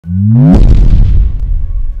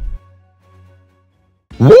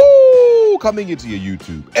coming into your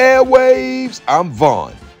YouTube airwaves. I'm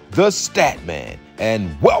Vaughn, the Statman,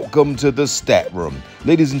 and welcome to the Stat Room.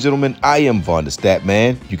 Ladies and gentlemen, I am Vaughn the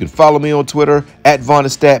Statman. You can follow me on Twitter at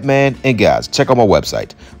VonnTheStatman. And guys, check out my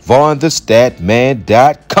website,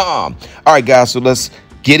 VonnTheStatman.com. All right, guys, so let's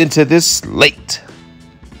get into this slate.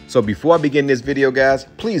 So before I begin this video, guys,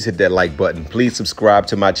 please hit that like button. Please subscribe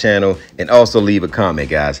to my channel and also leave a comment,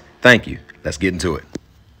 guys. Thank you. Let's get into it.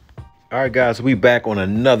 All right, guys, we back on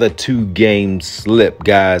another 2-game slip,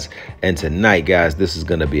 guys. And tonight, guys, this is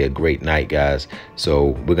going to be a great night, guys. So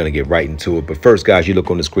we're going to get right into it. But first, guys, you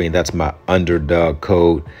look on the screen. That's my underdog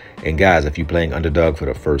code. And guys, if you're playing underdog for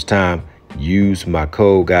the first time, use my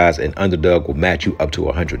code, guys, and underdog will match you up to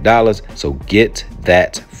 $100. So get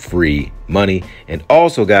that free money. And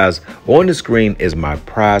also, guys, on the screen is my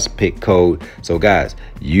prize pick code. So guys,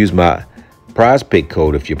 use my prize pick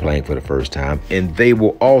code if you're playing for the first time, and they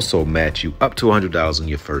will also match you up to $100 on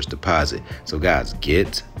your first deposit. So guys,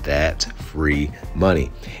 get that free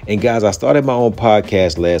money. And guys, I started my own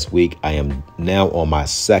podcast last week. I am now on my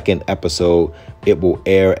second episode. It will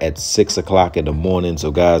air at 6 o'clock in the morning.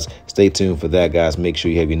 So guys, stay tuned for that, guys. Make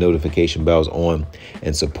sure you have your notification bells on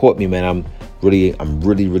and support me, man. I'm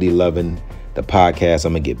really loving the podcast.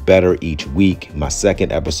 I'm gonna get better each week. My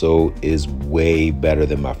second episode is way better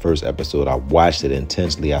than my first episode. I watched it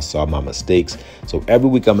intensely. I saw my mistakes. So every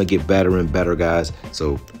week I'm gonna get better and better, guys.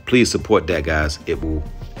 So please support that, guys. It will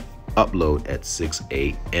upload at 6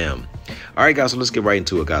 a.m. All right, guys, so let's get right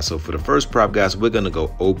into it, guys. So for the first prop, guys, we're gonna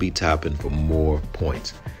go Obi Toppin for more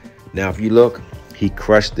points. Now, if you look, he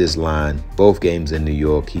crushed this line both games in New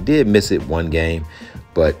York. He did miss it one game,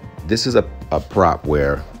 but this is a prop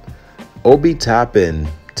where Obi Toppin,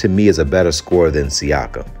 to me, is a better scorer than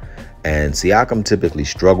Siakam. And Siakam typically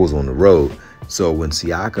struggles on the road. So when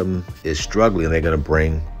Siakam is struggling, they're going to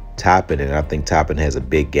bring Toppin. And I think Toppin has a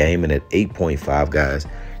big game. And at 8.5, guys,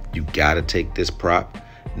 you got to take this prop.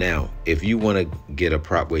 Now, if you want to get a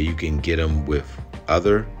prop where you can get him with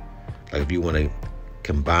other, like if you want to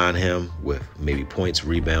combine him with maybe points,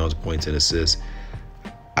 rebounds, points, and assists,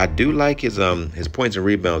 I do like his points and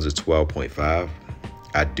rebounds is 12.5.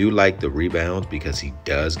 I do like the rebounds because he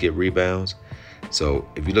does get rebounds. So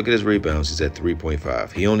if you look at his rebounds, he's at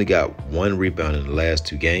 3.5. He only got 1 rebound in the last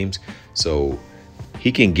 2 games. So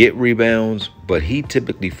he can get rebounds, but he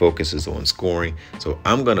typically focuses on scoring. So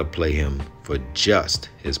I'm going to play him for just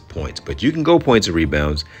his points. But you can go points and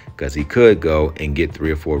rebounds because he could go and get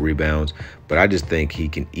 3 or 4 rebounds. But I just think he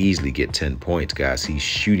can easily get 10 points, guys. He's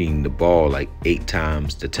shooting the ball like 8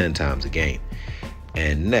 times to 10 times a game.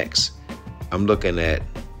 And next, I'm looking at,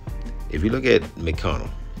 if you look at McConnell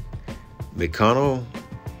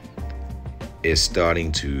is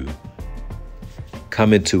starting to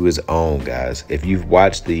come into his own, guys. If you've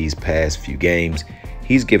watched these past few games,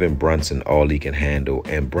 he's giving Brunson all he can handle,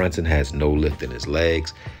 and Brunson has no lift in his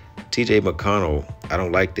legs. TJ McConnell, I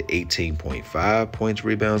don't like the 18.5 points,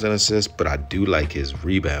 rebounds, and assists, but I do like his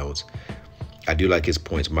rebounds. I do like his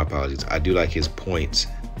points, my apologies. I do like his points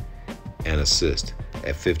and assists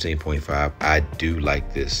at 15.5. I do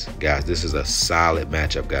like this, guys. This is a solid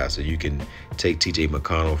matchup, guys. So you can take TJ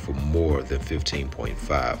McConnell for more than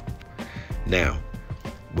 15.5. Now,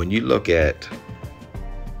 when you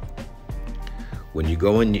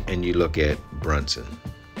go in and you look at Brunson,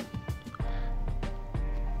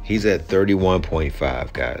 he's at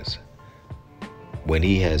 31.5, guys. When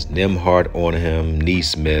he has Nembhard on him,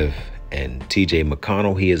 Neesmith, and TJ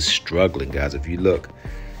McConnell, he is struggling, guys. If you look,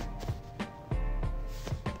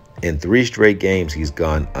 in 3 straight games, he's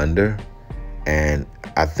gone under. And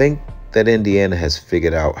I think that Indiana has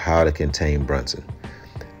figured out how to contain Brunson.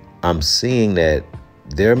 I'm seeing that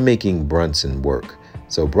they're making Brunson work.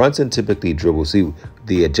 So Brunson typically dribbles. See,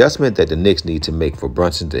 the adjustment that the Knicks need to make for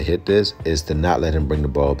Brunson to hit this is to not let him bring the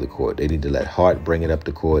ball up the court. They need to let Hart bring it up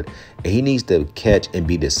the court. And he needs to catch and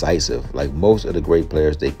be decisive. Like most of the great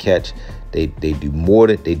players, they catch. They do more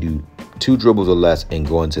than they do 2 dribbles or less and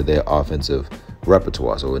go into their offensive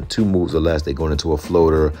repertoire. So in 2 moves or less, they're going into a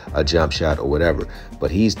floater, a jump shot, or whatever. But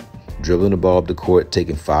he's dribbling the ball up the court,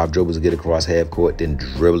 taking 5 dribbles to get across half court, then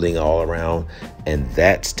dribbling all around, and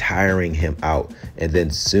that's tiring him out. And then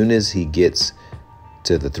soon as he gets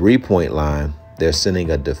to the 3-point line, they're sending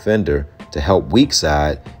a defender to help weak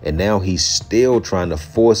side, and now he's still trying to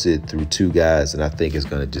force it through 2 guys, and I think it's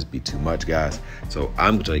going to just be too much, guys. So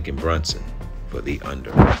I'm taking Brunson for the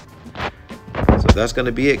under. So that's going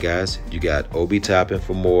to be it, guys. You got Obi Toppin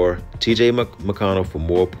for more, TJ McConnell for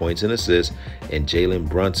more points and assists, and Jalen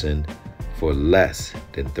Brunson for less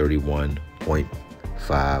than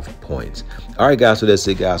 31.5 points. All right, guys, so that's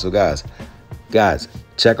it, guys. So, guys,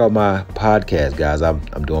 Check out my podcast, guys. I'm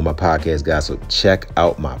doing my podcast, guys. So check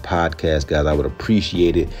out my podcast, guys. I would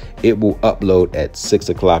appreciate it. It will upload at 6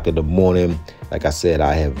 o'clock in the morning. Like I said,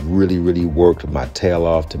 I have really worked my tail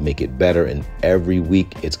off to make it better. And every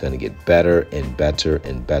week it's going to get better and better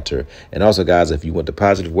and better. And also, guys, if you want the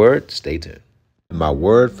positive word, stay tuned. My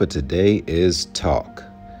word for today is talk.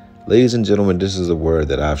 Ladies and gentlemen, this is a word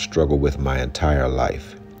that I've struggled with my entire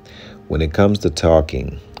life. When it comes to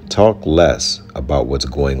talking, talk less about what's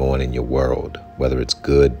going on in your world, whether it's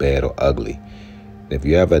good, bad, or ugly. If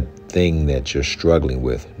you have a thing that you're struggling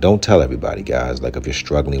with, don't tell everybody, guys. Like if you're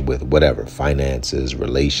struggling with whatever, finances,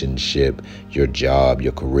 relationship, your job,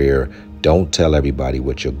 your career, don't tell everybody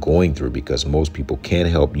what you're going through, because most people can't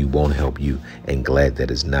help you, won't help you, and glad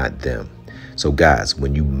that it's not them. So guys,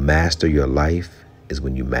 when you master your life is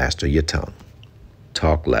when you master your tongue.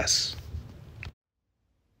 Talk less.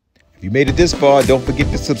 If you made it this far, don't forget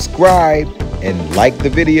to subscribe and like the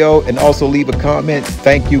video and also leave a comment.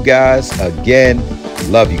 Thank you guys again.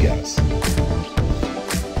 Love you guys.